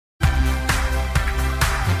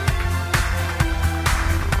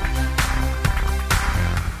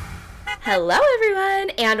Hello,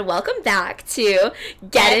 everyone, and welcome back to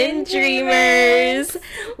Getting Dreamers.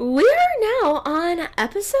 We are now on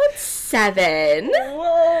episode 7.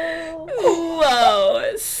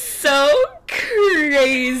 Whoa, so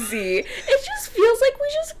crazy. It just feels like we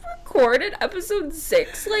just recorded episode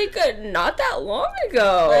 6, not that long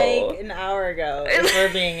ago. Like an hour ago, if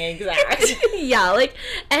we're being exact. Yeah, like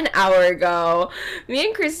an hour ago. Me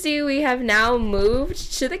and Christy, we have now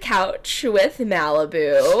moved to the couch with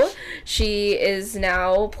Malibu. She is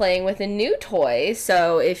now playing with a new toy,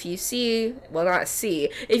 so if you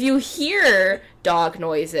if you hear dog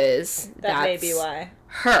noises, that may be why.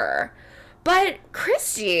 Her. But,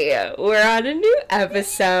 Christy, we're on a new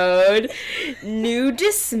episode. New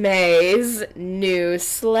dismays, new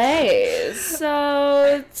slays.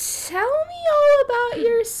 So, tell me all about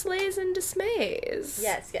your slays and dismays.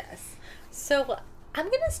 Yes. So, I'm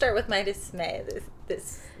going to start with my dismay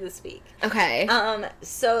this week. Okay.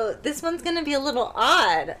 So, this one's going to be a little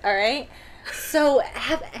odd, all right? So,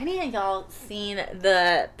 have any of y'all seen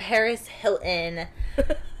the Paris Hilton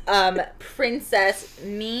princess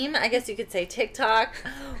meme? I guess you could say TikTok.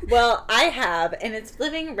 Well, I have, and it's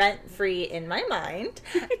living rent-free in my mind.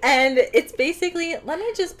 And it's basically, let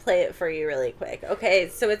me just play it for you really quick. Okay,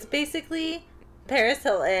 so it's basically Paris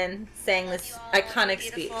Hilton saying this iconic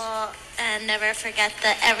speech. And never forget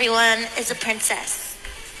that everyone is a princess.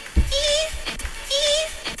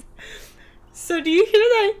 So do you hear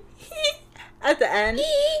that at the end?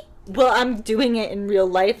 Well, I'm doing it in real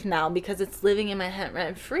life now because it's living in my head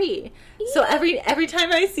rent free. So every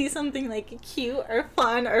time I see something like cute or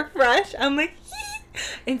fun or fresh, I'm like,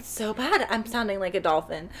 it's so bad. I'm sounding like a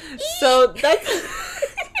dolphin. So that's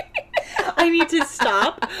I need to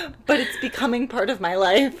stop, but it's becoming part of my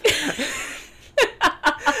life.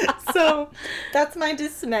 So that's my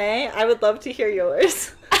dismay. I would love to hear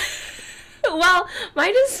yours. Well,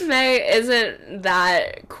 my dismay isn't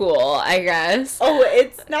that cool, I guess. Oh,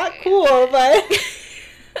 it's not cool, but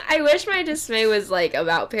I wish my dismay was,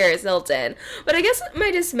 about Paris Hilton. But I guess my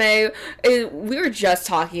dismay is, we were just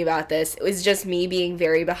talking about this. It was just me being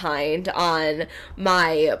very behind on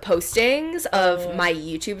my postings of my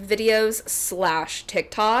YouTube videos /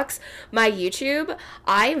 TikToks. My YouTube,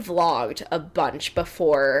 I vlogged a bunch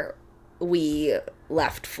before we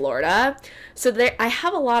left Florida. So I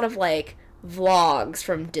have a lot of, vlogs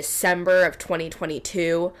from December of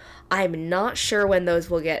 2022. I'm not sure when those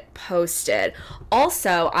will get posted.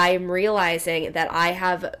 Also, I'm realizing that I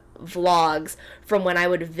have vlogs from when I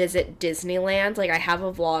would visit Disneyland. I have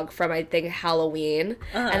a vlog from, I think, Halloween.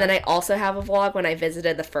 And then I also have a vlog when I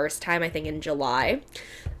visited the first time, I think in July.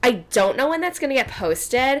 I don't know when that's going to get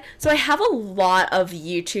posted. So I have a lot of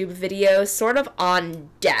YouTube videos sort of on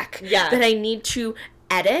deck that I need to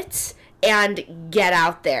edit and get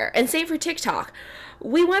out there. And same for TikTok.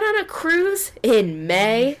 We went on a cruise in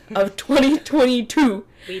May of 2022.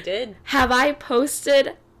 We did. Have I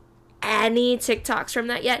posted any TikToks from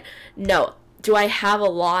that yet? No. Do I have a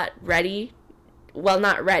lot ready? Well,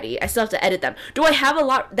 not ready. I still have to edit them. Do I have a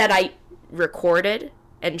lot that I recorded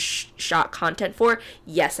and shot content for?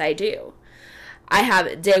 Yes, I do. I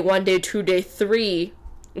have day 1, day 2, day 3,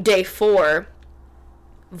 day 4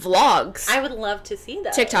 vlogs. I would love to see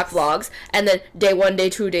that. TikTok vlogs. And then day 1, day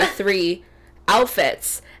 2, day 3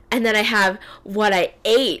 outfits. And then I have what I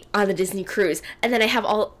ate on the Disney cruise. And then I have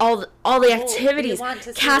all the activities.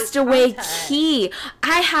 Castaway Key.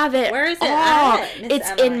 I have it. Where is it all. at, Miss It's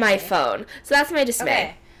Emily? in my phone. So that's my dismay.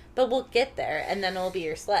 Okay. But we'll get there, and then it'll be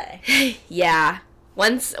your sleigh. Yeah.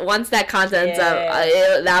 Once that content's up,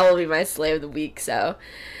 that will be my slay of the week. So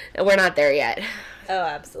we're not there yet. Oh,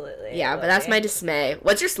 absolutely. Yeah, but that's my dismay.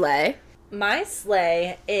 What's your slay? My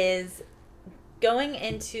slay is going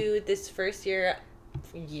into this first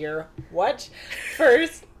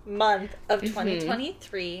month of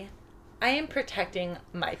 2023. I am protecting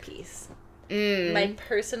my peace. My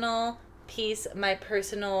personal peace, my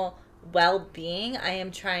personal well-being. I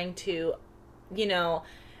am trying to,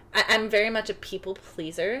 I'm very much a people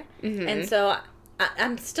pleaser. And so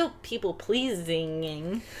I'm still people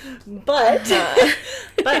pleasing, but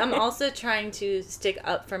I'm also trying to stick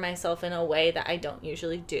up for myself in a way that I don't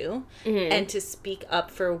usually do, and to speak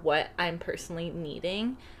up for what I'm personally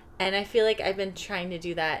needing. And I feel like I've been trying to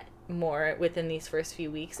do that more within these first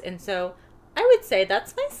few weeks. And so I would say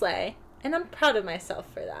that's my slay, and I'm proud of myself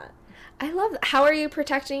for that. I love that. How are you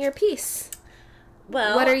protecting your peace?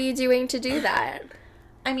 Well, what are you doing to do that?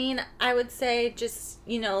 I mean, I would say just,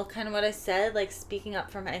 kind of what I said, speaking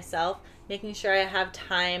up for myself, making sure I have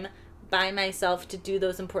time by myself to do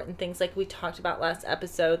those important things like we talked about last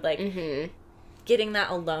episode, getting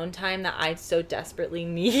that alone time that I so desperately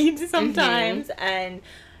need sometimes, and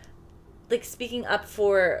like, speaking up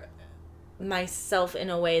for myself in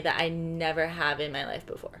a way that I never have in my life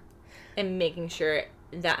before. And making sure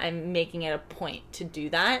that I'm making it a point to do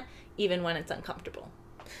that, even when it's uncomfortable.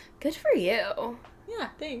 Good for you. Yeah,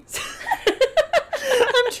 thanks.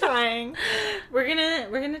 I'm trying. We're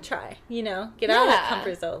gonna try, get out of that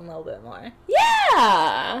comfort zone a little bit more.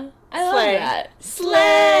 Yeah. I love Slay. that.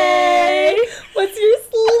 Slay! What's your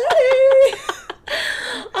slay?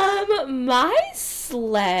 My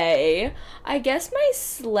slay, I guess my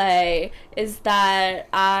slay is that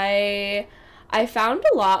I found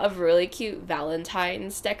a lot of really cute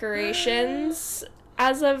Valentine's decorations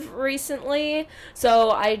as of recently. So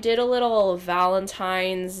I did a little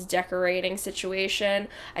Valentine's decorating situation.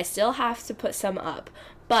 I still have to put some up,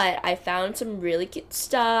 but I found some really cute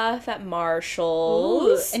stuff at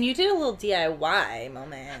Marshall's. Ooh, and you did a little DIY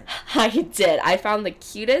moment. I did. I found the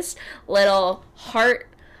cutest little heart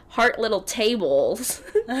little tables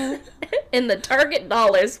in the Target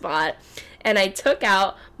dollar spot. And I took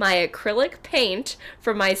out my acrylic paint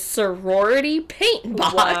from my sorority paint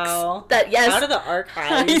box. Wow. That, yes, out of the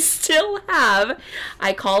archives. I still have.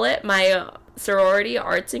 I call it my sorority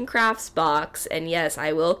arts and crafts box. And yes,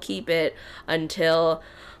 I will keep it until...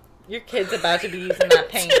 Your kid's about to be using that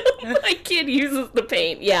paint. My kid uses the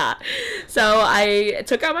paint, yeah. So I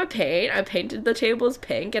took out my paint, I painted the tables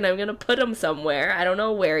pink, and I'm going to put them somewhere. I don't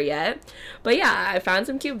know where yet. But yeah, I found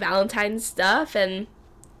some cute Valentine's stuff, and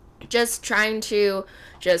just trying to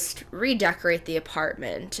just redecorate the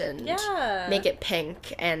apartment and make it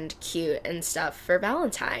pink and cute and stuff for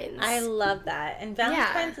Valentine's. I love that. And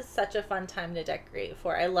Valentine's is such a fun time to decorate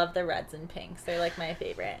for. I love the reds and pinks. They're like my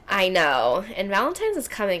favorite. I know. And Valentine's is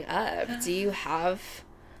coming up. Do you have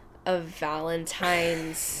a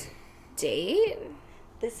Valentine's date?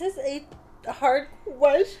 This is a hard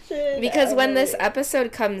question. Because when this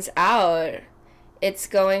episode comes out, it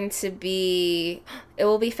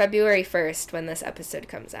will be February 1st when this episode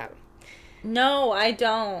comes out. No, I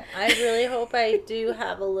don't. I really hope I do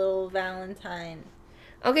have a little Valentine.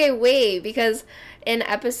 Okay, wait, because in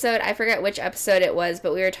episode, I forget which episode it was,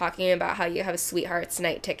 but we were talking about how you have Sweethearts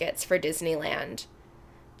Night tickets for Disneyland.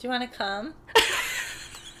 Do you want to come?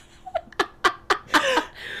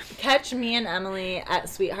 Catch me and Emily at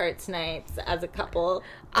Sweethearts Nights as a couple.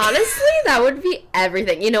 Honestly, that would be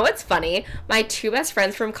everything. You know what's funny? My two best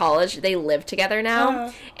friends from college, they live together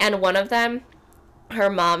now, and one of them,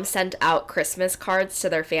 her mom sent out Christmas cards to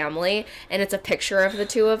their family, and it's a picture of the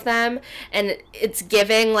two of them, and it's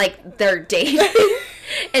giving, like, their dating,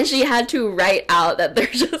 and she had to write out that they're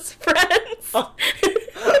just friends.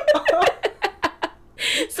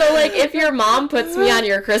 So, like, if your mom puts me on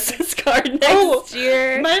your Christmas card next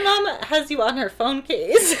year... My mom has you on her phone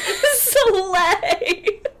case.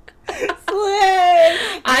 Slay! Slay!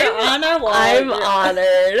 On our wall. I'm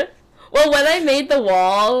honored. Well, when I made the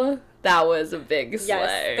wall, that was a big slay.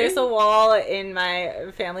 Yes, there's a wall in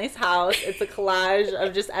my family's house. It's a collage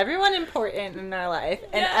of just everyone important in our life.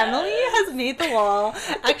 And Emily has made the wall.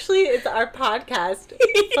 Actually, it's our podcast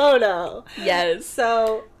photo. Yes.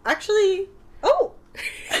 So, actually... Oh!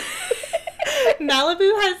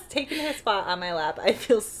 Malibu has taken her spot on my lap. I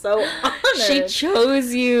feel so honored. She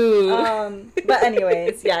chose you. But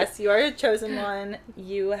anyways, yes, you are a chosen one.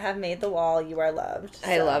 You have made the wall. You are loved.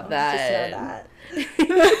 I love that. Just know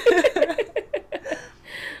that.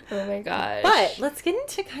 Oh my gosh. But let's get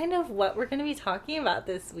into kind of what we're going to be talking about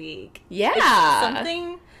this week. Yeah. It's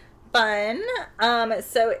something fun.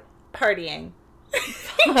 So partying.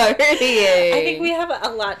 Partying. I think we have a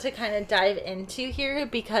lot to kind of dive into here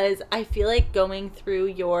because I feel like going through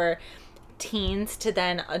your teens to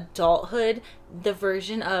then adulthood, the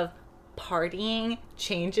version of partying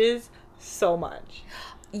changes so much.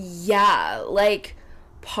 Yeah, like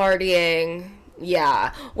partying.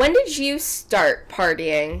 Yeah. When did you start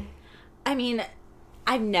partying? I mean,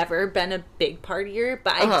 I've never been a big partier,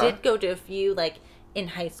 but I did go to a few, like, in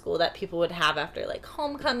high school that people would have after, like,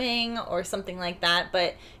 homecoming or something like that,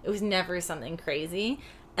 but it was never something crazy.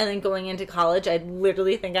 And then going into college, I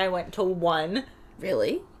literally think I went to one.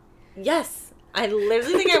 Really? Yes. I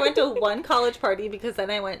literally think I went to one college party because then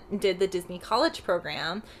I went and did the Disney college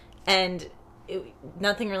program, and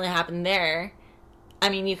nothing really happened there. I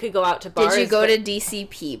mean, you could go out to bars. Did you go to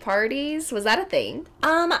DCP parties? Was that a thing?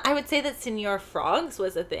 I would say that Senor Frogs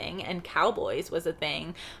was a thing and Cowboys was a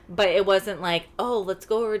thing, but it wasn't like, oh, let's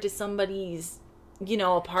go over to somebody's,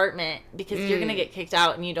 apartment because you're going to get kicked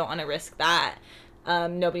out and you don't want to risk that.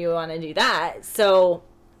 Nobody would want to do that. So,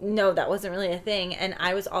 no, that wasn't really a thing. And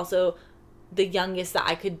I was also the youngest that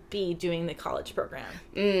I could be doing the college program.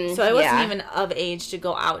 So I wasn't even of age to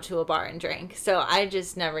go out to a bar and drink. So I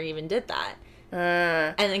just never even did that.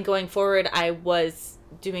 And then going forward, I was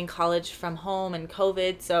doing college from home and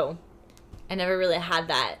COVID, so I never really had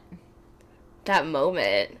that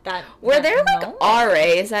moment. Were that there, like, moment.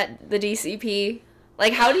 RAs at the DCP?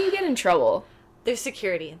 Like, how do you get in trouble? There's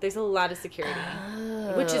security. There's a lot of security,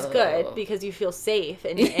 which is good because you feel safe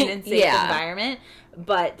in a safe environment.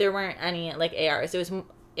 But there weren't any, like, ARs. It was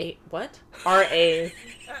what? RAs.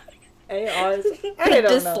 ARs. I don't know.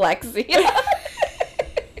 Dyslexia.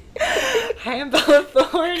 I am Bella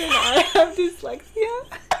Thorne and I have dyslexia.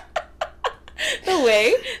 The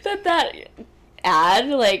way that ad,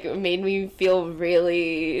 like, made me feel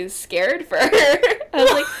really scared for her. I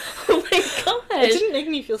was like, oh my gosh. It didn't make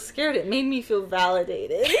me feel scared. It made me feel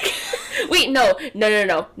validated. Wait, no.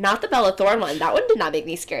 Not the Bella Thorne one. That one did not make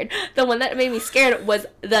me scared. The one that made me scared was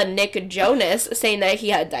the Nick Jonas saying that he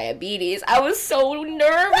had diabetes. I was so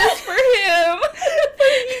nervous for him.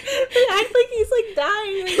 They act like he's, like,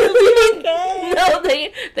 dying. Like, he'll be okay. No,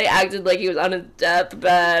 they acted like he was on his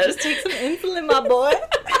deathbed. Just take some insulin, my boy.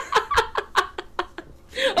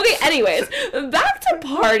 Okay, anyways, back to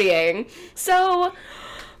partying. So,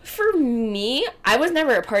 for me, I was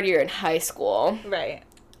never a partier in high school. Right.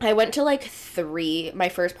 I went to, like, 3. My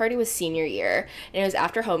first party was senior year, and it was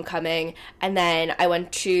after homecoming, and then I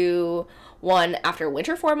went to one after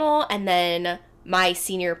winter formal, and then my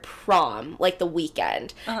senior prom, like, the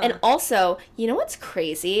weekend. And also, you know what's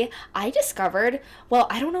crazy? I discovered, well,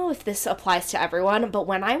 I don't know if this applies to everyone, but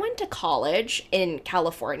when I went to college in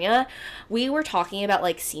California, we were talking about,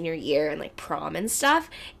 like, senior year and, like, prom and stuff,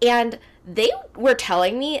 and they were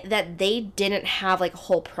telling me that they didn't have, like, a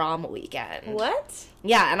whole prom weekend. What?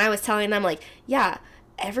 Yeah, and I was telling them, like, yeah,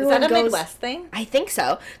 everyone Is that a goes... Midwest thing? I think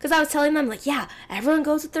so. Because I was telling them, like, yeah, everyone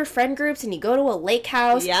goes with their friend groups, and you go to a lake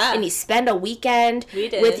house, and you spend a weekend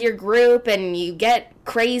with your group, and you get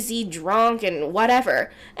crazy drunk and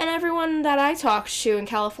whatever. And everyone that I talked to in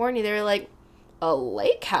California, they were like, a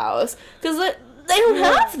lake house? Because they don't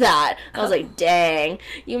have that. I was like, dang,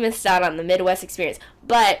 you missed out on the Midwest experience.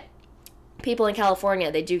 But people in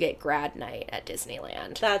California, they do get grad night at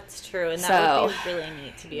Disneyland. That's true, and that would be really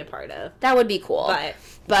neat to be a part of. That would be cool. But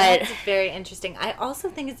that's very interesting. I also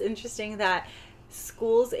think it's interesting that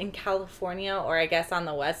schools in California, or I guess on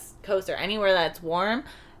the West Coast, or anywhere that's warm,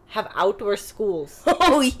 have outdoor schools.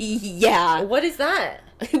 Oh, yeah. What is that?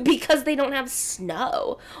 Because they don't have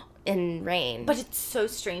snow and rain. But it's so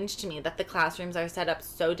strange to me that the classrooms are set up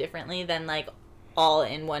so differently than, like, all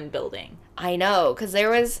in one building. I know, because there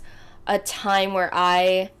was a time where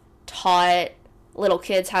I taught little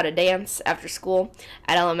kids how to dance after school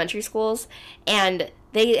at elementary schools, and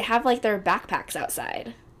they have, like, their backpacks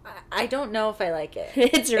outside. I don't know if I like it.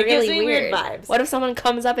 It's really gives me weird vibes. What if someone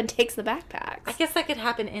comes up and takes the backpacks? I guess that could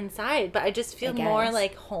happen inside, but I just feel more,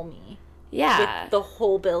 like, homey. Yeah. With the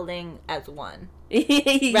whole building as one. Rather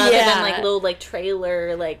than, like, little, like,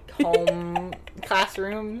 trailer, like, home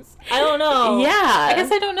classrooms. I don't know. Yeah. I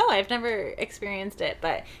guess I don't know. I've never experienced it,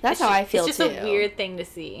 but that's how I feel, it's just a weird thing to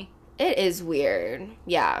see. It is weird.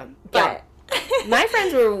 Yeah. But my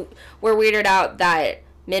friends were weirded out that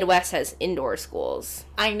Midwest has indoor schools.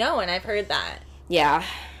 I know, and I've heard that. Yeah.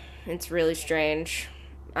 It's really strange.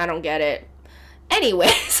 I don't get it.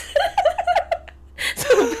 Anyways.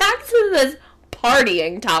 So back to this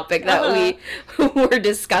partying topic that we were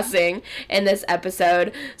discussing in this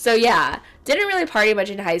episode. So yeah, didn't really party much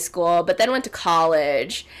in high school, but then went to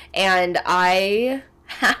college, and I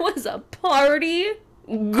was a party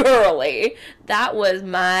girly. I was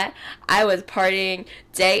partying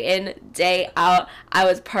day in, day out. I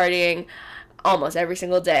was partying almost every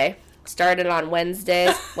single day. Started on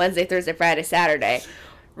Wednesdays, Wednesday, Thursday, Friday, Saturday.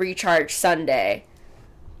 Recharge Sunday.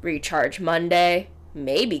 Recharge Monday.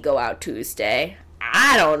 Maybe go out Tuesday.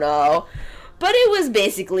 I don't know. But it was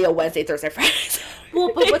basically a Wednesday, Thursday, Friday.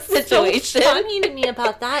 Well, but what's situation. So funny to me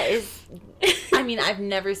about that is, I mean, I've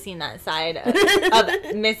never seen that side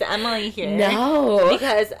of Miss Emily here. No.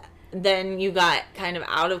 Because then you got kind of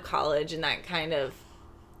out of college, and that kind of,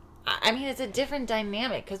 I mean, it's a different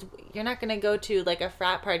dynamic, because you're not going to go to, like, a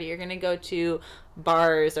frat party. You're going to go to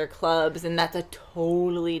bars or clubs, and that's a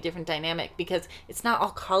totally different dynamic, because it's not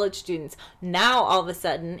all college students. Now, all of a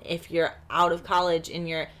sudden, if you're out of college in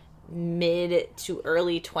your mid to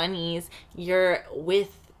early 20s, you're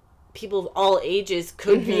with people of all ages,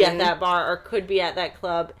 could be at that bar or could be at that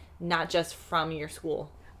club, not just from your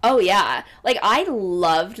school. Oh, yeah. Like, I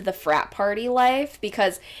loved the frat party life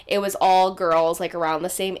because it was all girls, like, around the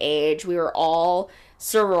same age. We were all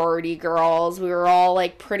sorority girls. We were all,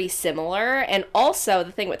 like, pretty similar. And also,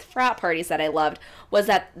 the thing with frat parties that I loved was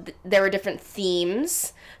that there were different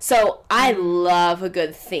themes. So I love a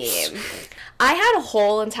good theme. I had a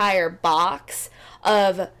whole entire box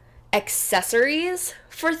of accessories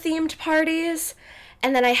for themed parties.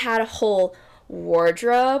 And then I had a whole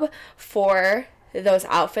wardrobe for those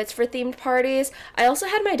outfits for themed parties. I also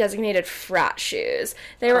had my designated frat shoes.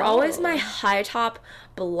 They were always my high top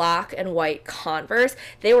black and white Converse.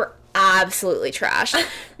 They were absolutely trash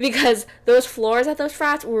because those floors at those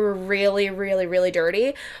frats were really, really, really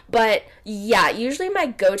dirty. But yeah, usually my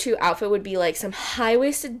go-to outfit would be like some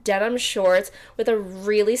high-waisted denim shorts with a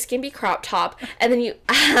really skimpy crop top, and then you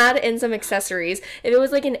add in some accessories. If it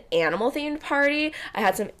was like an animal themed party, I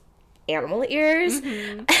had some animal ears.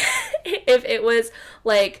 If it was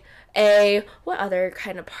like what other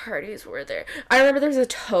kind of parties were there? I remember there was a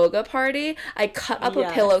toga party. I cut up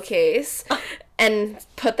a pillowcase and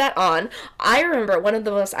put that on. I remember one of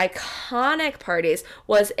the most iconic parties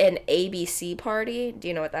was an ABC party. Do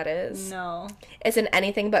you know what that is? No. It's an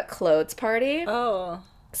anything but clothes party. Oh.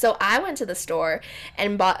 So I went to the store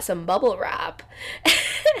and bought some bubble wrap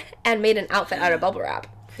and made an outfit out of bubble wrap.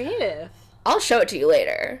 Creative. I'll show it to you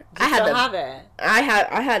later. I have it. I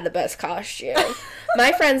had the best costume.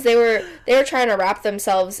 My friends, they were trying to wrap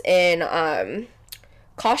themselves in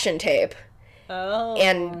caution tape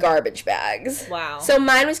and garbage bags. Wow. So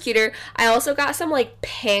mine was cuter. I also got some like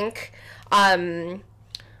pink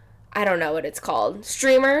I don't know what it's called,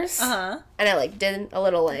 streamers. And I like did a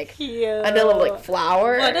little like Cute. I did a little like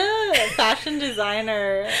flower. What a fashion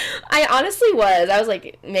designer. I honestly was. I was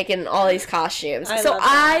like making all these costumes.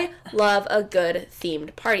 I love a good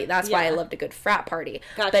themed party. That's why I loved a good frat party.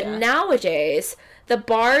 Gotcha. But nowadays, the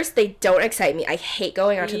bars, they don't excite me. I hate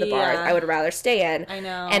going out to the bars. I would rather stay in. I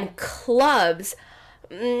know. And clubs.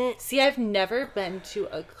 See, I've never been to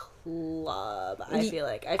a club, I feel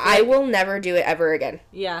like. I will never do it ever again.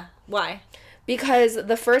 Yeah. Why? Because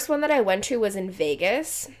the first one that I went to was in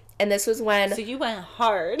Vegas. And this was when... So you went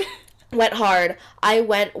hard. Went hard. I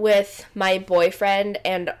went with my boyfriend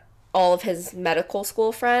and all of his medical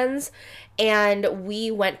school friends, and we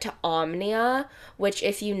went to Omnia, which,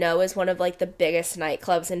 if you know, is one of like the biggest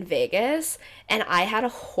nightclubs in Vegas, and I had a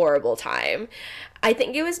horrible time. I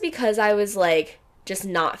think it was because I was like just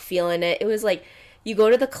not feeling it. It was like you go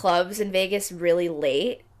to the clubs in Vegas really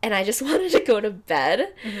late, and I just wanted to go to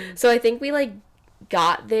bed. So I think we like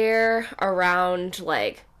got there around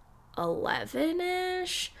like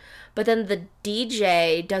 11ish. But then the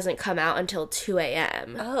DJ doesn't come out until 2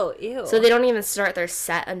 a.m. Oh, ew. So they don't even start their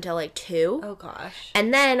set until, like, 2. Oh, gosh.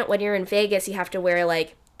 And then when you're in Vegas, you have to wear,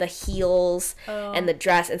 like, the heels and the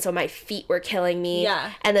dress. And so my feet were killing me.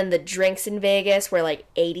 Yeah. And then the drinks in Vegas were, like,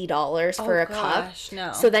 $80 for a cup.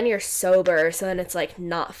 No. So then you're sober. So then it's, like,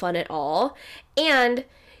 not fun at all. And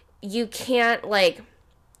you can't, like...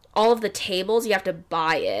 all of the tables, you have to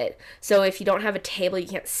buy it. So if you don't have a table, you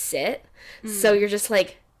can't sit. So you're just,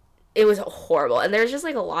 like... It was horrible, and there's just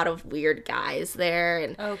like a lot of weird guys there,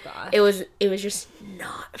 and oh gosh, it was just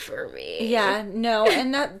not for me. Yeah, no,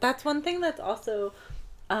 and that's one thing that's also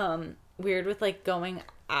weird with like going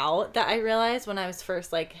out that I realized when I was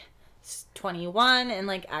first like 21 and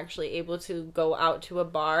like actually able to go out to a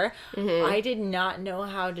bar. I did not know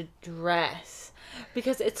how to dress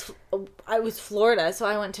because I was Florida, so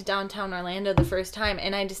I went to downtown Orlando the first time,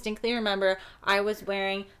 and I distinctly remember I was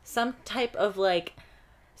wearing some type of like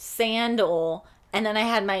sandal, and then I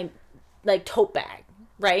had my like tote bag,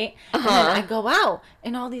 right? And then I go out,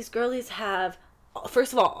 and all these girlies have,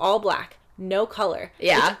 first of all black, no color.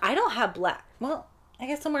 Yeah. Which I don't have black. Well, I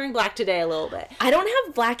guess I'm wearing black today a little bit. I don't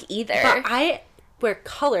have black either. But I wear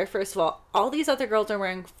color, first of all. All these other girls are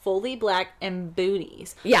wearing fully black and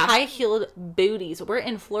booties. Yeah. High-heeled booties. We're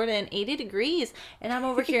in Florida in 80 degrees, and I'm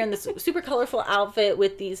over here in this super colorful outfit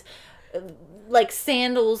with these like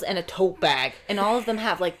sandals and a tote bag, and all of them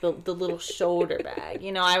have like the little shoulder bag.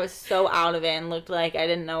 You know, I was so out of it and looked like I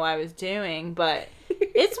didn't know what I was doing, but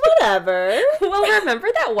it's whatever. Well, remember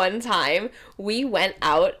that one time we went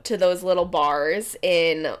out to those little bars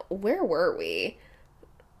in, where were we?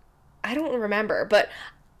 I don't remember, but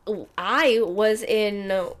I was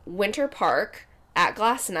in Winter Park at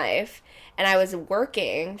Glass Knife, and I was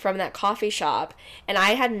working from that coffee shop, and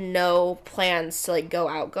I had no plans to, like, go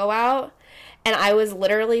out, and I was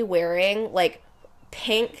literally wearing, like,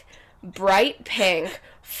 bright pink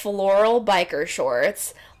floral biker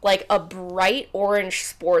shorts, like, a bright orange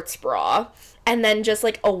sports bra, and then just,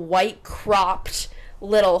 like, a white cropped,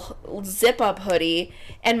 little zip-up hoodie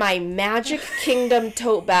and my Magic Kingdom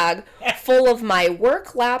tote bag full of my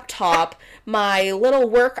work laptop, my little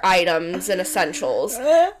work items and essentials.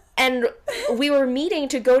 And we were meeting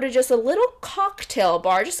to go to just a little cocktail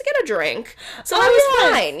bar just to get a drink. So I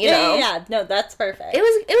was fine, you know. Yeah, no, that's perfect. It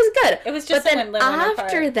was good. It was just but then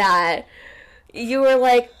after that, you were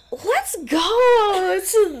like, let's go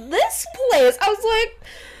to this place. I was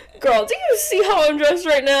like, girl, do you see how I'm dressed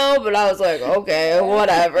right now? But I was like, okay,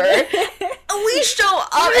 whatever. We show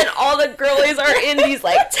up and all the girlies are in these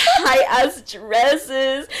like tight-ass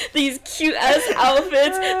dresses, these cute-ass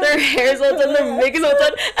outfits, their hair's all done, their makeup's all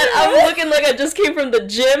done, and I'm looking like I just came from the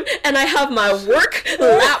gym, and I have my work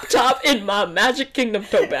laptop in my Magic Kingdom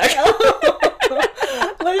tote bag.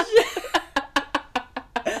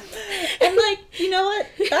 And like, you know what?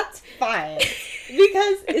 That's fine.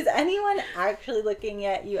 Because is anyone actually looking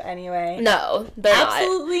at you anyway? No, they're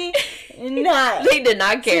absolutely not. They did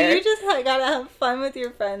not care. So you just gotta have fun with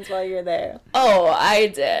your friends while you're there. Oh, I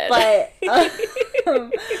did.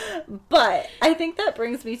 But I think that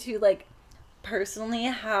brings me to like personally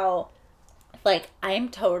how like I'm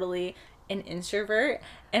totally an introvert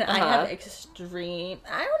and I have extreme,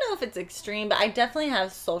 I don't know if it's extreme, but I definitely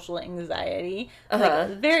have social anxiety like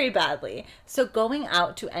very badly. So going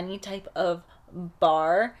out to any type of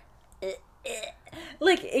bar,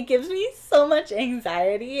 like it gives me so much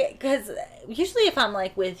anxiety because usually if I'm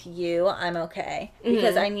like with you, I'm okay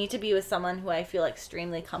because I need to be with someone who I feel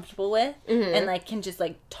extremely comfortable with and like can just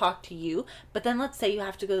like talk to you. But then let's say you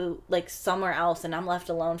have to go like somewhere else and I'm left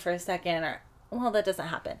alone for a second, or well, that doesn't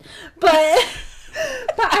happen, but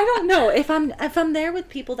I don't know if I'm there with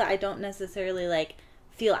people that I don't necessarily like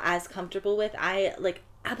feel as comfortable with. I like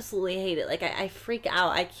absolutely hate it. Like I freak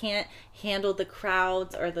out. I can't handle the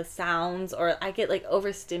crowds or the sounds, or I get like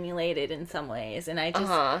overstimulated in some ways, and I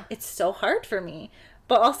just it's so hard for me.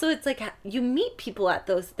 But also it's like you meet people at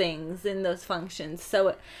those things in those functions,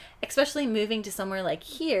 so especially moving to somewhere like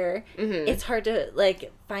here, it's hard to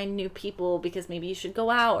like find new people because maybe you should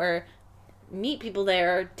go out or meet people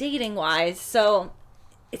there dating wise. So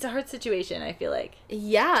it's a hard situation, I feel like.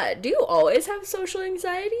 Yeah. Do you always have social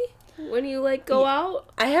anxiety when you like go out?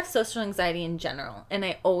 I have social anxiety in general, and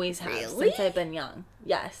I always have since I've been young.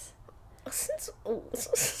 Yes. Since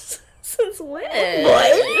when?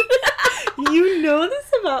 What? You know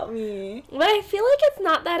this about me. But I feel like it's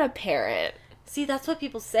not that apparent. See, that's what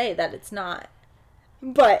people say, that it's not.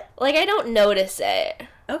 But like I don't notice it.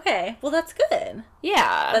 Okay. Well, that's good.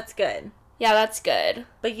 Yeah. That's good. Yeah, that's good.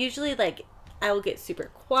 But usually like I will get super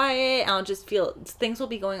quiet. I'll just feel things will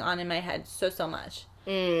be going on in my head so much.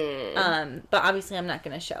 But obviously I'm not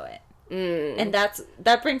going to show it. And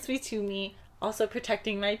that brings me to me also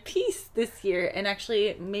protecting my peace this year and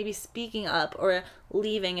actually maybe speaking up or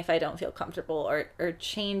leaving if I don't feel comfortable or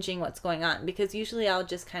changing what's going on, because usually I'll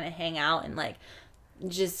just kind of hang out and like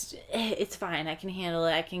just it's fine, I can handle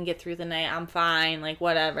it, I can get through the night, I'm fine, like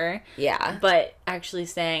whatever. Yeah. But actually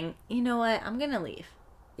saying, you know what, I'm going to leave.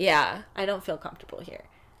 Yeah. I don't feel comfortable here.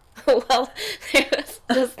 Well, there was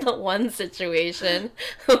just the one situation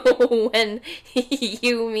when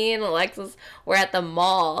you, me, and Alexis were at the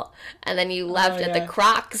mall, and then you left at the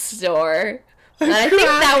Crocs store. And I think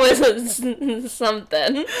that was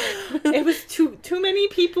something. It was too many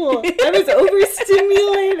people. I was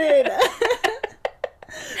overstimulated.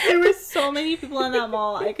 There were so many people in that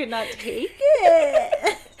mall. I could not take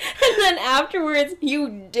it. And then afterwards,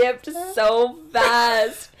 you dipped so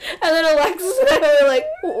fast. And then Alexis and I were like,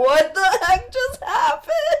 what the heck just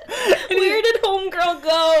happened? Where did homegirl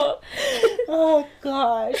go? Oh,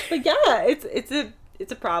 gosh. But yeah,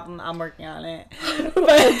 it's a problem. I'm working on it.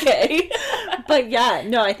 But, okay. But yeah,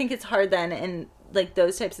 no, I think it's hard then in like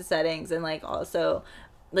those types of settings, and like also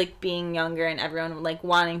like being younger and everyone like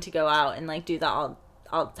wanting to go out and like do that all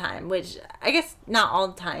the time, which I guess not all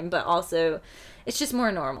the time, but also it's just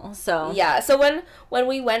more normal. So yeah, so when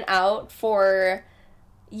we went out for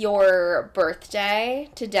your birthday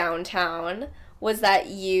to downtown, was that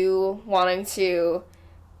you wanting to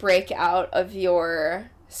break out of your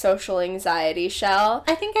social anxiety shell?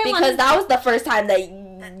 I think because that was the first time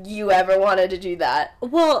that you ever wanted to do that.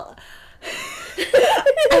 Well,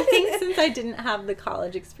 I think since I didn't have the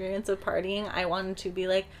college experience of partying, I wanted to be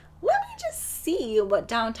like, let me just see what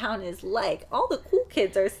downtown is like. All the cool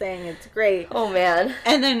kids are saying it's great. Oh, man.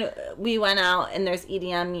 And then we went out, and there's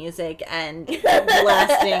EDM music and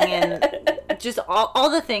blasting and just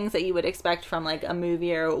all the things that you would expect from, like, a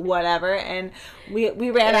movie or whatever. And we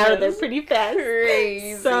ran out of there pretty fast.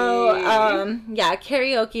 Crazy. So, yeah,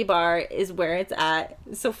 karaoke bar is where it's at.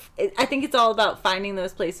 So I think it's all about finding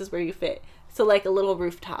those places where you fit. So, like, a little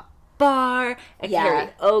rooftop bar, a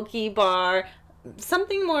karaoke bar,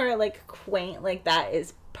 something more like quaint like that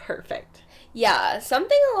is perfect. Yeah,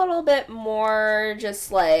 something a little bit more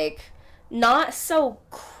just like not so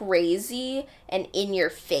crazy and in your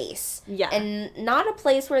face. Yeah. And not a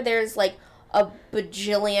place where there's like a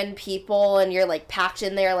bajillion people and you're like packed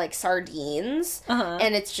in there like sardines.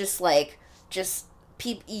 And it's just like,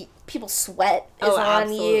 people sweat is on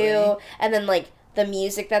absolutely. you. And then like the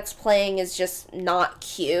music that's playing is just not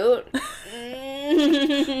cute.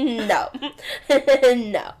 No.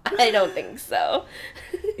 No, I don't think so.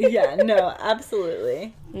 Yeah, no,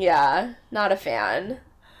 absolutely. Yeah, not a fan.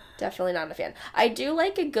 Definitely not a fan. I do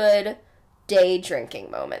like a good day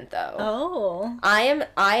drinking moment though. Oh. I am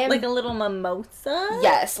like a little mimosa?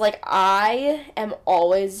 Yes, like I am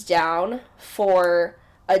always down for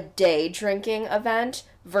a day drinking event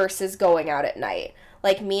versus going out at night.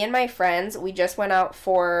 Like, me and my friends, we just went out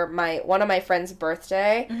for one of my friend's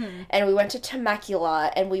birthday, and we went to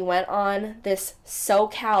Temecula, and we went on this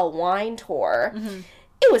SoCal wine tour.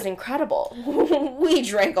 It was incredible. We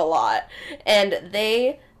drank a lot, and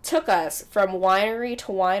they took us from winery to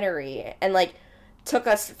winery, and, like, took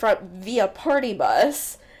us via party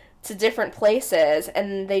bus to different places,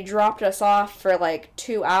 and they dropped us off for, like,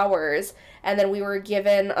 2 hours, and then we were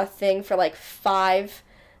given a thing for, like, 5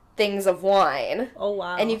 things of wine. Oh,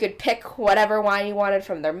 wow. And you could pick whatever wine you wanted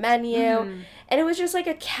from their menu. And it was just like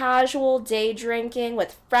a casual day drinking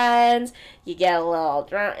with friends. You get a little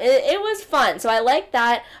drunk. It was fun. So I like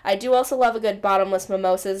that. I do also love a good bottomless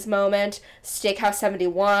mimosas moment. Steakhouse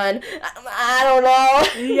 71. I don't know.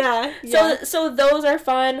 Yeah. So those are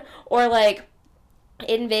fun. Or like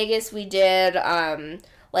in Vegas we did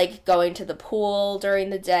like going to the pool during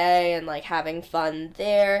the day and like having fun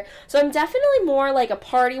there. So I'm definitely more like a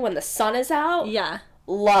party when the sun is out. Yeah.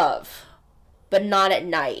 Love. But not at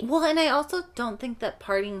night. Well, and I also don't think that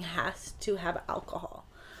partying has to have alcohol.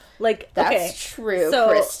 Like, That's true,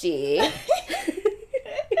 Christy.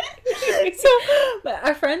 So, but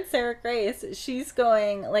our friend Sarah Grace, she's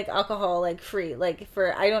going like alcohol like free, like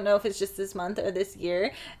for I don't know if it's just this month or this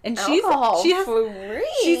year, and she's free.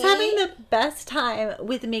 She's having the best time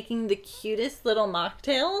with making the cutest little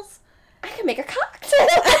mocktails. I can make a cocktail.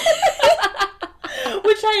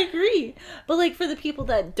 Which I agree. But like for the people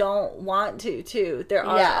that don't want to too, there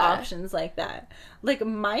are options like that. Like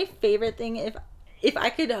my favorite thing if I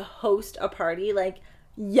could host a party, like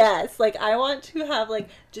yes, like I want to have like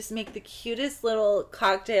just make the cutest little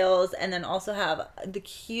cocktails and then also have the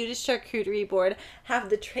cutest charcuterie board, have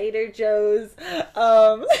the Trader Joe's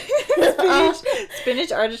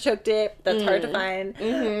spinach artichoke dip that's hard to find,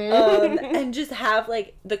 and just have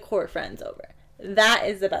like the core friends over. That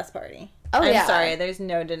is the best party. Oh, I'm sorry, there's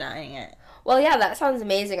no denying it. Well, yeah, that sounds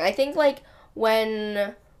amazing. I think like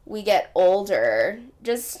when we get older,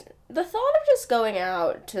 just the thought of just going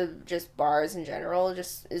out to just bars in general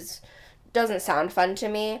doesn't sound fun to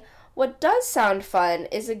me. What does sound fun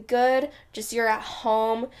is a good, just you're at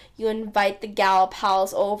home, you invite the gal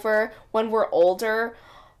pals over. When we're older,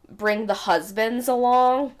 bring the husbands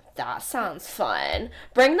along. That sounds fun.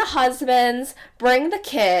 Bring the husbands, bring the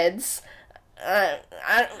kids.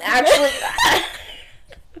 Actually...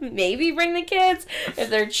 Maybe bring the kids if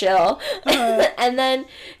they're chill. And then,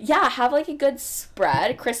 have like a good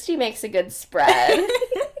spread. Christy makes a good spread.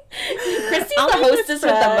 Christy's the hostess with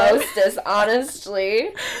the mostest, honestly.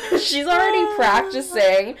 She's already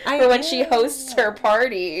practicing for when she hosts her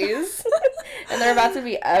parties. And they're about to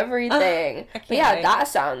be everything. But yeah, that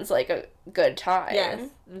sounds like a good time. Yes,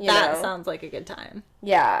 that sounds like a good time.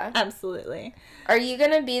 Yeah. Absolutely. Are you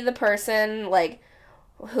going to be the person, like,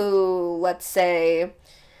 who, let's say...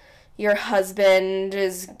 your husband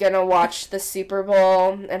is gonna watch the Super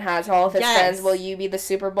Bowl and has all of his friends. Will you be the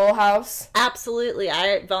Super Bowl house? Absolutely.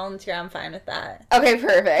 I volunteer. I'm fine with that. Okay,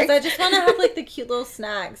 perfect. Because I just want to have, like, the cute little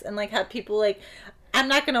snacks and, like, have people, like... I'm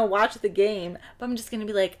not gonna watch the game, but I'm just gonna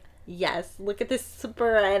be like, yes, look at this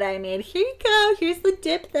spread I made. Here you go. Here's the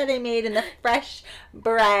dip that I made and the fresh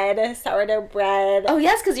bread, sourdough bread. Oh,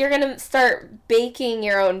 yes, because you're going to start baking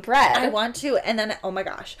your own bread. I want to. And then, oh my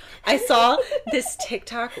gosh, I saw this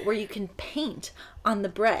TikTok where you can paint on the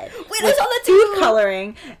bread. Wait, I saw that too. Food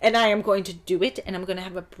coloring. And I am going to do it, and I'm going to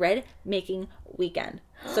have a bread making weekend.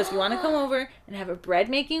 So if you want to come over and have a bread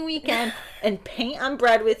making weekend and paint on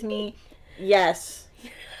bread with me, yes.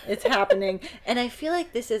 It's happening. And I feel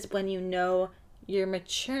like this is when you know you're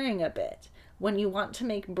maturing a bit. When you want to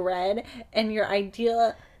make bread and your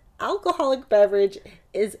ideal alcoholic beverage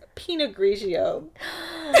is Pinot Grigio.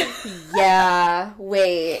 Yeah.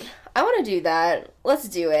 Wait. I want to do that. Let's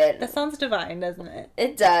do it. That sounds divine, doesn't it?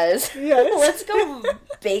 It does. Yes. Let's go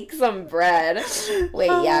bake some bread. Wait,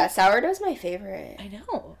 yeah, sourdough's my favorite. I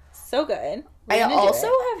know. So good. I also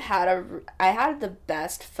I had the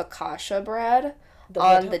best focaccia bread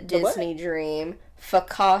on the Disney Dream.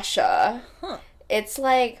 Focaccia. Huh. It's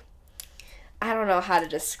like, I don't know how to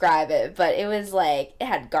describe it, but it was like, it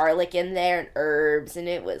had garlic in there and herbs, and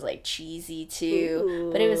it was like cheesy too.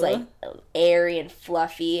 Ooh. But it was like airy and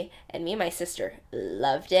fluffy, and me and my sister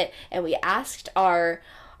loved it. And we asked our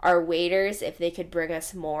waiters if they could bring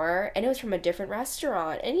us more, and it was from a different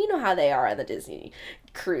restaurant. And you know how they are on the Disney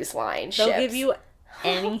cruise line ships. They'll give you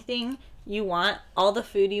anything you want, all the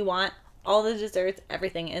food you want, all the desserts,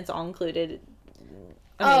 everything. It's all included.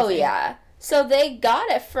 Amazing. Oh yeah. So they got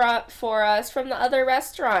it for us from the other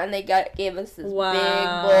restaurant, and they gave us this big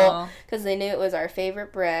bowl because they knew it was our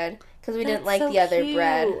favorite bread because we didn't like the other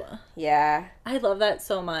bread. Yeah. I love that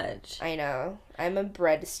so much. I know. I'm a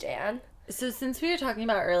bread stan. So since we were talking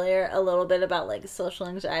about earlier a little bit about like social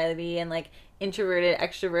anxiety and like introverted,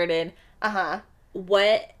 extroverted. Uh-huh.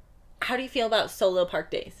 How do you feel about solo park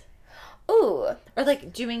days? Ooh. Or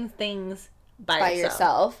like doing things by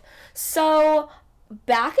yourself. So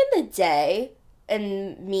back in the day,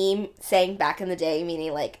 and me saying back in the day,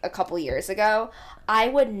 meaning like a couple years ago, I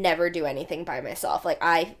would never do anything by myself. Like,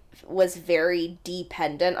 I was very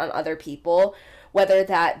dependent on other people, whether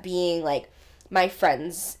that being like my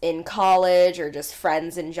friends in college or just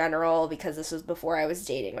friends in general, because this was before I was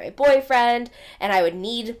dating my boyfriend, and I would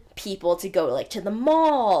need people to go like to the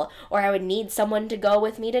mall, or I would need someone to go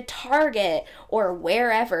with me to Target or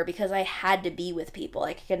wherever, because I had to be with people.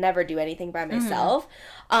 Like, I could never do anything by myself.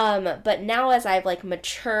 But now as I've like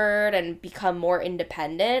matured and become more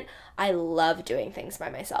independent, I love doing things by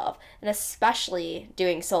myself, and especially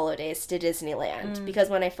doing solo days to Disneyland, because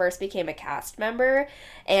when I first became a cast member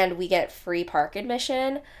and we get free park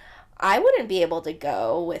admission, I wouldn't be able to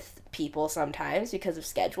go with people sometimes because of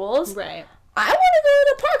schedules. Right. I want to go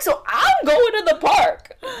to the park, so I'm going to the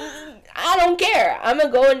park. I don't care. I'm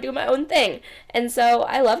going to go and do my own thing. And so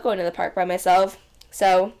I love going to the park by myself.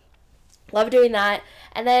 So love doing that.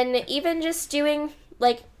 And then even just doing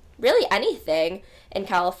like really anything in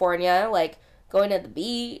California, like going to the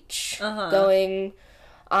beach, going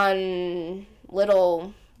on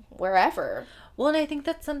little wherever. Well, and I think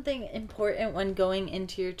that's something important when going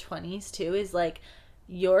into your 20s too, is like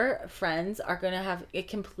your friends are going to have a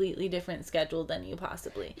completely different schedule than you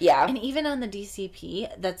possibly. Yeah. And even on the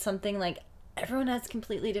DCP, that's something like everyone has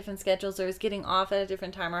completely different schedules, or is getting off at a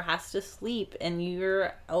different time, or has to sleep, and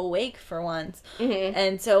you're awake for once. Mm-hmm.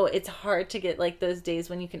 And so it's hard to get like those days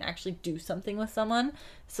when you can actually do something with someone.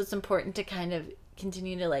 So it's important to kind of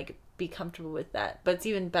continue to like be comfortable with that. But it's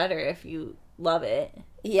even better if you love it.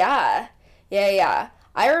 Yeah. Yeah.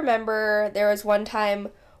 I remember there was one time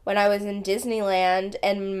when I was in Disneyland,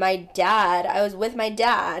 and I was with my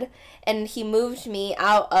dad, and he moved me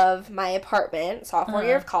out of my apartment, sophomore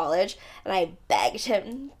year of college, and I begged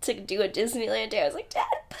him to do a Disneyland day. I was like, Dad,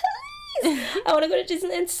 please, I want to go to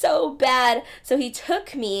Disneyland so bad. So he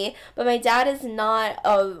took me, but my dad is not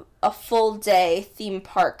a full day theme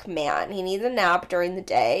park man. He needs a nap during the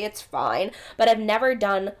day. It's fine. But I've never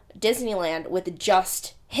done Disneyland with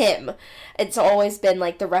just him. It's always been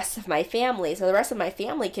like the rest of my family. So the rest of my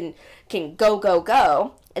family can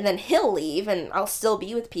go, and then he'll leave, and I'll still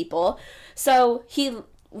be with people. So he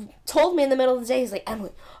told me in the middle of the day, he's like,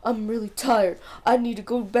 Emily, I'm really tired. I need to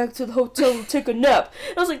go back to the hotel and take a nap.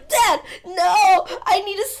 And I was like, Dad, no, I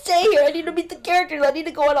need to stay here. I need to meet the characters. I need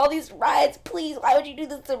to go on all these rides. Please, why would you do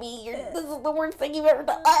this to me? This is the worst thing you've ever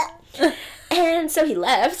done. And so he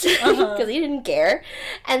left because he didn't care.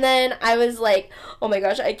 And then I was like, oh my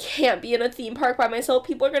gosh, I can't be in a theme park by myself.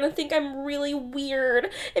 People are going to think I'm really weird.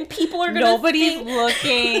 And people are going to think... Nobody's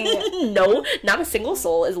looking. No, not a single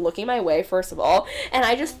soul is looking my way, first of all. And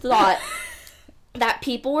I just thought that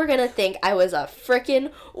people were going to think I was a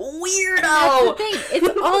freaking weirdo. That's the thing. It's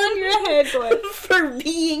on your head, boy. For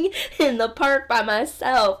being in the park by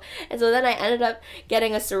myself. And so then I ended up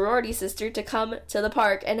getting a sorority sister to come to the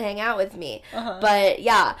park and hang out with me. But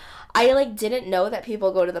yeah, I like didn't know that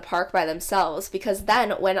people go to the park by themselves, because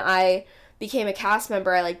then when I became a cast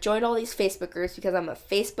member, I like joined all these Facebook groups because I'm a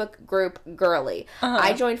Facebook group girly.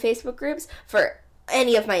 I joined Facebook groups for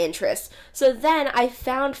any of my interests. So then I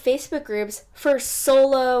found Facebook groups for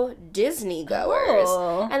solo Disney goers.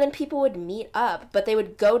 And then people would meet up, but they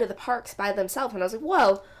would go to the parks by themselves. And I was like,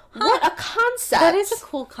 whoa, what a concept. That is a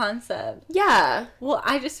cool concept. Yeah. Well,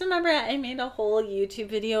 I just remember I made a whole YouTube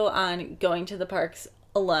video on going to the parks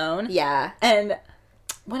alone. Yeah. And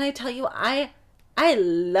when I tell you, I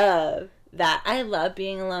love that I love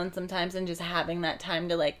being alone sometimes and just having that time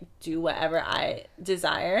to, like, do whatever I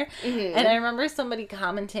desire. Mm-hmm. And I remember somebody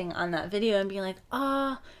commenting on that video and being like,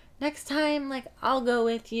 oh, next time, like, I'll go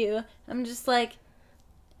with you. I'm just like,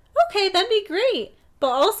 okay, that'd be great.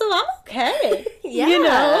 But also, I'm okay. Yeah. You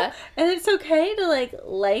know? And it's okay to,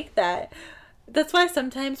 like that. That's why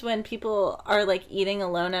sometimes when people are, like, eating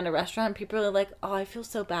alone at a restaurant, people are like, oh, I feel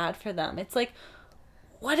so bad for them. It's like,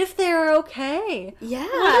 what if they're okay? Yeah.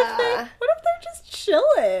 What if they're just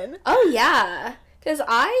chilling? Oh, yeah. Because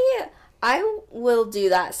I will do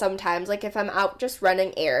that sometimes. Like, if I'm out just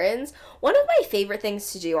running errands, one of my favorite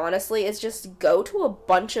things to do, honestly, is just go to a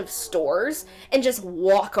bunch of stores and just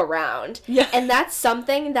walk around. Yeah. And that's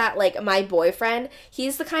something that, like, my boyfriend,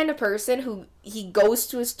 he's the kind of person who he goes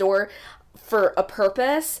to a store for a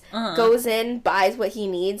purpose, goes in, buys what he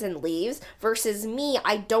needs, and leaves, versus me,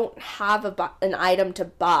 I don't have an item to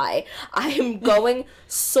buy. I am going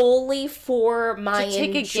solely for my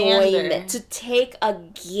enjoyment. To take a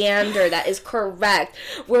gander. That is correct.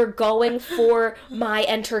 We're going for my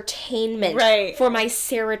entertainment. Right. For my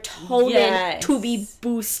serotonin to be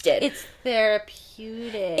boosted. It's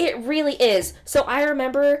therapeutic. It really is. So I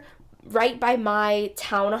remember right by my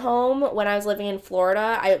townhome when I was living in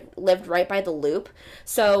Florida, I lived right by the Loop.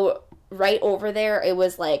 So right over there, it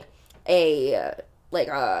was like a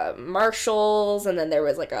Marshalls, and then there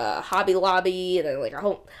was like a Hobby Lobby, and then like a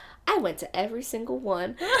home. I went to every single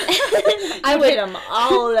one. I would hit them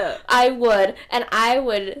all up. I would, and I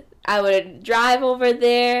would drive over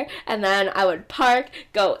there, and then I would park,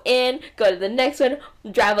 go in, go to the next one,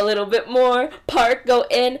 drive a little bit more, park, go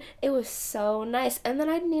in. It was so nice. And then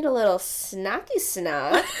I'd need a little snacky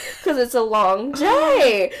snack because it's a long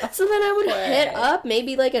day. So then I would hit up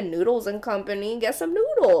maybe like a Noodles and Company, get some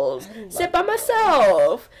noodles, sit by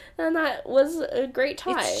myself. And that was a great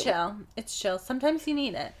time. It's chill. Sometimes you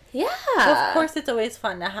need it. Yeah. Well, of course, it's always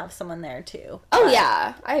fun to have someone there, too. Oh,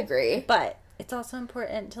 yeah. I agree. But it's also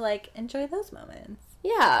important to, like, enjoy those moments.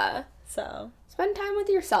 Yeah. So. Spend time with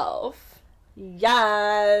yourself.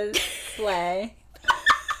 Yes. Slay.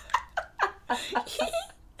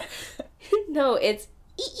 No, it's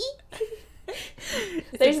E-E.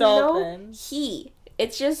 There's no he.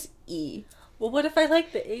 It's just E. Well, what if I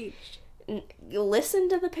like the H? Listen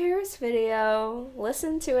to the Paris video.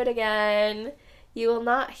 Listen to it again. You will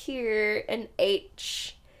not hear an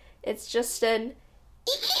H. It's just an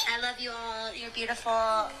I love you all. You're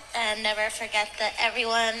beautiful. And never forget that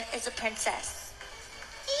everyone is a princess.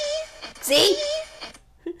 See?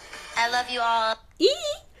 I love you all. E.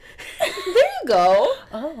 There you go.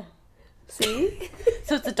 Oh. See?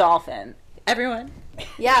 So it's a dolphin. Everyone.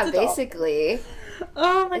 Yeah, basically.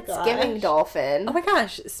 Oh my gosh. It's giving dolphin. Oh my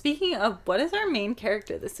gosh. Speaking of, what is our main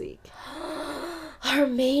character this week? Our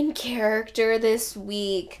main character this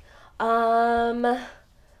week. Not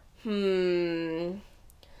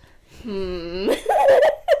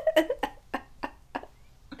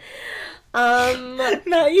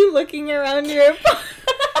you looking around your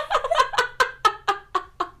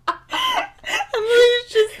Emily's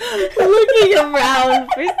just looking around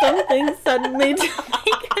for something suddenly to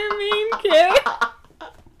make her main character.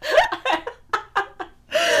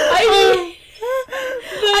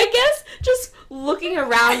 I guess just looking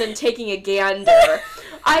around and taking a gander.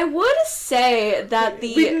 I would say that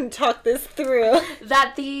we didn't talk this through.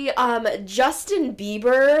 That the Justin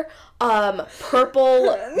Bieber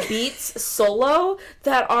Purple Beats solo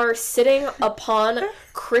that are sitting upon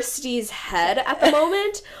Christy's head at the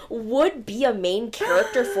moment would be a main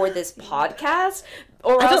character for this podcast.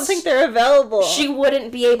 Or I don't think they're available. She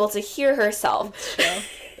wouldn't be able to hear herself.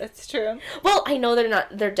 That's true. Well, I know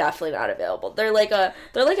they're definitely not available. They're like a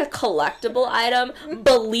collectible item.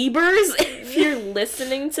 Beliebers, if you're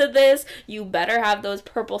listening to this, you better have those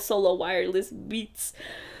purple solo wireless beats.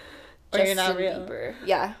 Or you're not real. Bieber.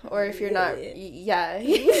 Yeah, or if you're not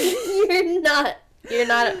you're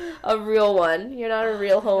not a real one. You're not a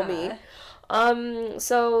real homie.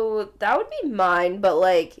 So that would be mine, but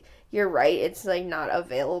like you're right, it's like not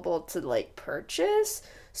available to like purchase.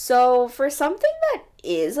 So for something that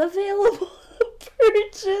is available to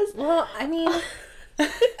purchase, well, I mean,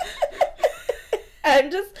 I'm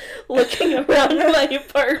just looking around my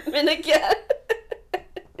apartment again.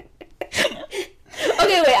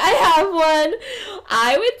 Okay, wait, I have one.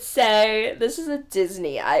 I would say this is a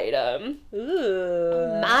Disney item.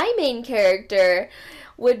 Ooh. My main character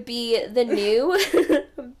would be the new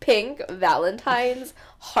pink Valentine's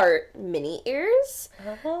heart mini ears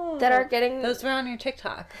that are getting... Those were on your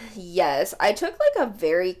TikTok. Yes. I took, like, a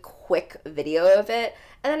very quick video of it,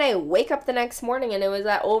 and then I wake up the next morning and it was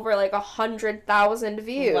at over, like, 100,000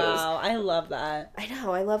 views. Wow, I love that. I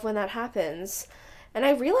know. I love when that happens. And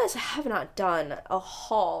I realize I have not done a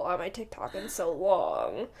haul on my TikTok in so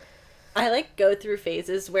long. I, like, go through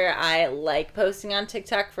phases where I like posting on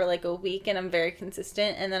TikTok for, like, a week and I'm very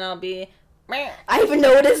consistent, and then I'll be... I've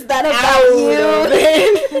noticed that about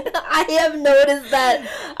you. I have noticed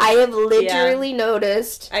that. I have literally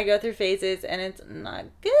noticed. I go through phases and it's not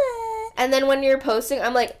good. And then when you're posting,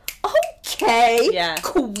 I'm like, okay,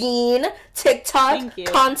 queen, TikTok,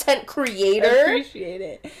 content creator. I appreciate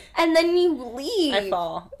it. And then you leave. I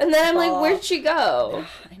fall. And then I'm like, where'd she go?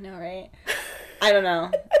 I know, right? I don't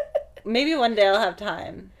know. Maybe one day I'll have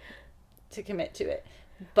time to commit to it.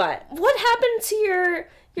 But what happened to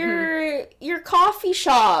your coffee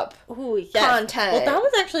shop content? Well, that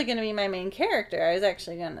was actually going to be my main character. I was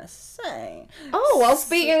actually going to say. Oh, well,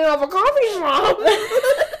 speaking of a coffee shop.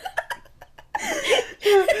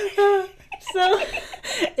 So,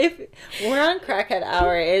 if we're on Crackhead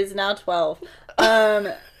Hour, it is now 12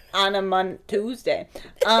 on a Tuesday.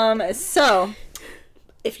 So,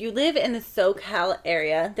 if you live in the SoCal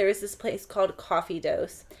area, there is this place called Coffee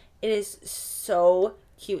Dose. It is so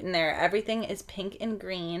cute in there. Everything is pink and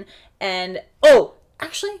green. And,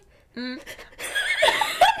 actually,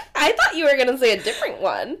 I thought you were going to say a different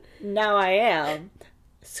one. Now I am.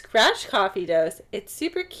 Scratch Coffee Dose. It's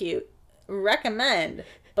super cute. Recommend.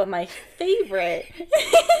 But my favorite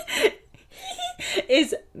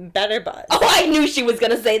is Better Buzz. Oh, I knew she was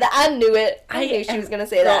going to say that. I knew it. I knew she was going to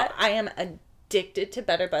say that. I am addicted to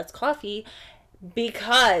Better Buzz coffee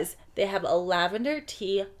because they have a lavender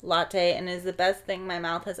tea latte and it is the best thing my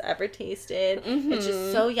mouth has ever tasted. Mm-hmm. It's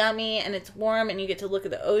just so yummy and it's warm and you get to look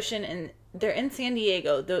at the ocean, and they're in San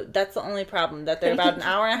Diego. That's the only problem, that they're about an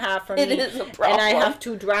hour and a half from me. It is a problem. And I have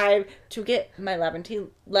to drive to get my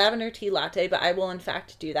lavender tea latte, but I will in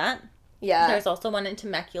fact do that. Yeah. There's also one in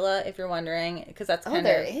Temecula, if you're wondering, because that's kind of...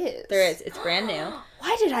 there is. There is. It's brand new.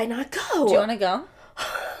 Why did I not go? Do you want to go?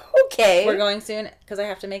 Okay. We're going soon because I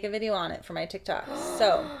have to make a video on it for my TikTok.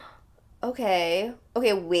 So... Okay,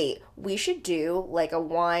 wait. We should do, like, a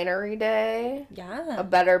winery day. Yeah. A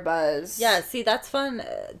Better Buzz. Yeah, see, that's fun.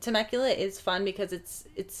 Temecula is fun because it's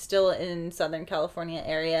still in Southern California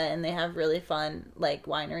area, and they have really fun, like,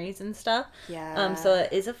 wineries and stuff. Yeah. So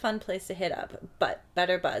it is a fun place to hit up. But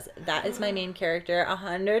Better Buzz, that is my main character.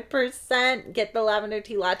 100% get the lavender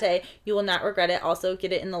tea latte. You will not regret it. Also,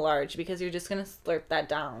 get it in the large because you're just going to slurp that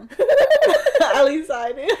down. At least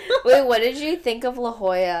I do. Wait, what did you think of La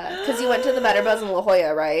Jolla? Because you went to the Better Buzz in La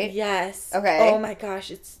Jolla, right? Yes. Okay. Oh my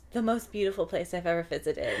gosh, it's the most beautiful place I've ever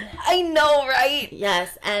visited. I know, right?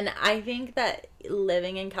 Yes, and I think that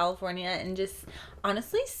living in California and just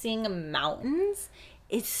honestly seeing mountains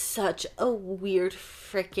is such a weird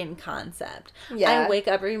freaking concept. Yeah. I wake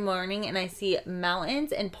up every morning and I see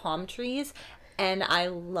mountains and palm trees, and I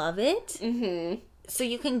love it. Mm-hmm. So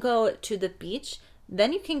you can go to the beach,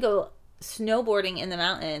 then you can go snowboarding in the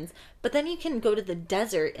mountains, but then you can go to the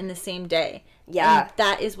desert in the same day. Yeah. And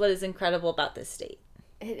that is what is incredible about this state.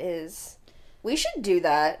 It is. We should do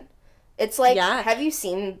that. It's like, have you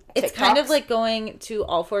seen TikToks? It's kind of like going to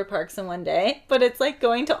all 4 parks in one day, but it's like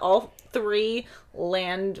going to all 3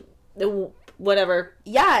 whatever.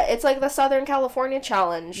 Yeah, it's like the Southern California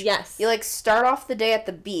Challenge. Yes. You, like, start off the day at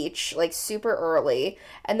the beach, like, super early,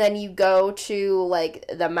 and then you go to, like,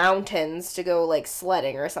 the mountains to go, like,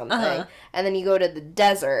 sledding or something, and then you go to the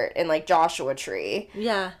desert in, like, Joshua Tree.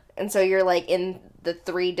 Yeah. And so you're, like, in the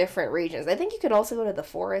 3 different regions. I think you could also go to the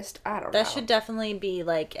forest. I don't know. That should definitely be,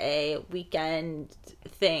 like, a weekend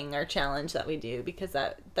thing or challenge that we do, because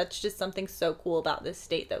that's just something so cool about this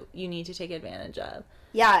state that you need to take advantage of.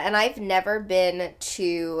 Yeah, and I've never been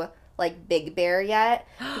to, like, Big Bear yet.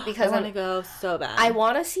 Because I want to go so bad. I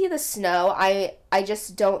want to see the snow. I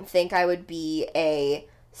just don't think I would be a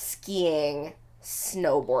skiing,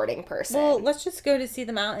 snowboarding person. Well, let's just go to see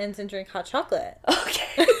the mountains and drink hot chocolate.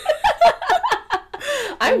 Okay.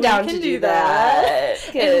 I'm down to do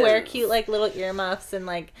that. And wear cute, like, little earmuffs and,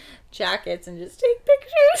 like, jackets and just take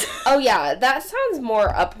pictures. Oh, yeah. That sounds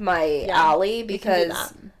more up my alley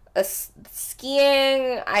because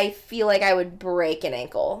skiing, I feel like I would break an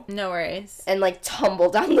ankle. No worries. And, like, tumble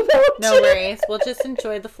down the mountain. No worries. We'll just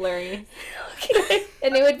enjoy the flurry. Okay.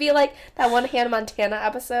 And it would be like that one Hannah Montana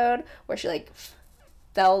episode where she, like,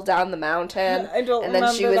 fell down the mountain. I don't and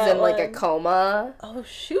then she was in, like, a coma. Oh,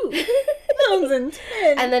 shoot. That was intense.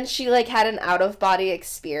 And then she, like, had an out-of-body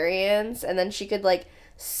experience, and then she could, like,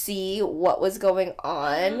 see what was going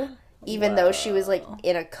on even though she was, like,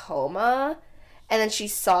 in a coma. And then she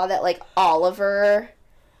saw that, like, Oliver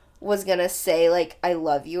was gonna say, like, I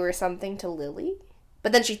love you or something to Lily.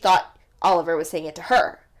 But then she thought Oliver was saying it to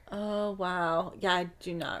her. Oh, wow. Yeah, I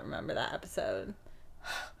do not remember that episode.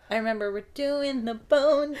 I remember we're doing the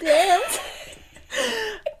bone dance.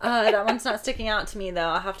 That one's not sticking out to me, though.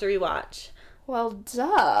 I'll have to rewatch. Well,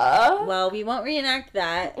 duh. Well, we won't reenact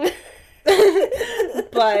that.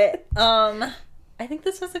 But, I think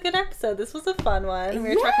this was a good episode. This was a fun one. We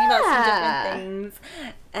were talking about some different things.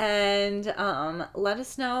 And, let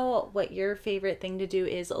us know what your favorite thing to do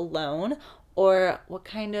is alone. Or what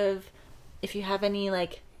kind of, if you have any,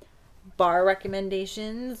 like, bar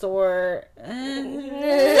recommendations or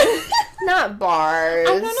not bars.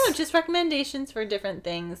 I don't know, just recommendations for different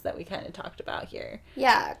things that we kind of talked about here.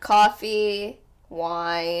 Yeah, coffee,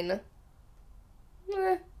 wine.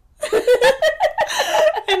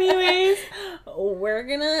 Anyways, we're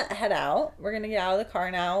gonna head out. We're gonna get out of the car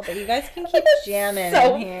now, but you guys can keep jamming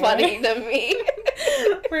so in here. Funny to me.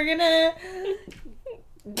 We're gonna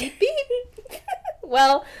beep beep.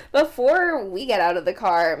 Well, before we get out of the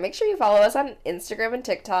car, make sure you follow us on Instagram and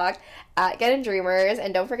TikTok at Getting Dreamers,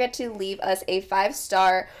 and don't forget to leave us a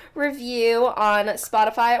 5-star review on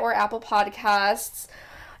Spotify or Apple Podcasts.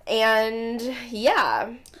 And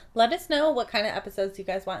yeah, let us know what kind of episodes you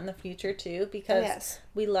guys want in the future too, because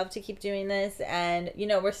we love to keep doing this, and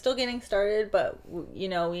we're still getting started, but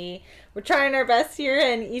we're trying our best here,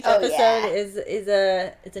 and each episode is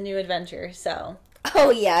a new adventure. So.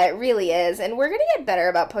 Oh, yeah, it really is. And we're going to get better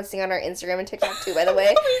about posting on our Instagram and TikTok, too, by the way.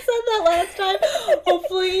 We said that last time.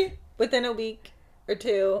 Hopefully, within a week or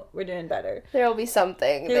two, we're doing better. There will be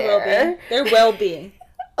something there. Will be. There will be.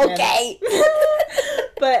 Okay.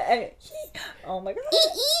 But, oh my God.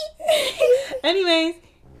 Anyways.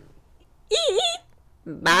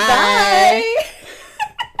 Bye.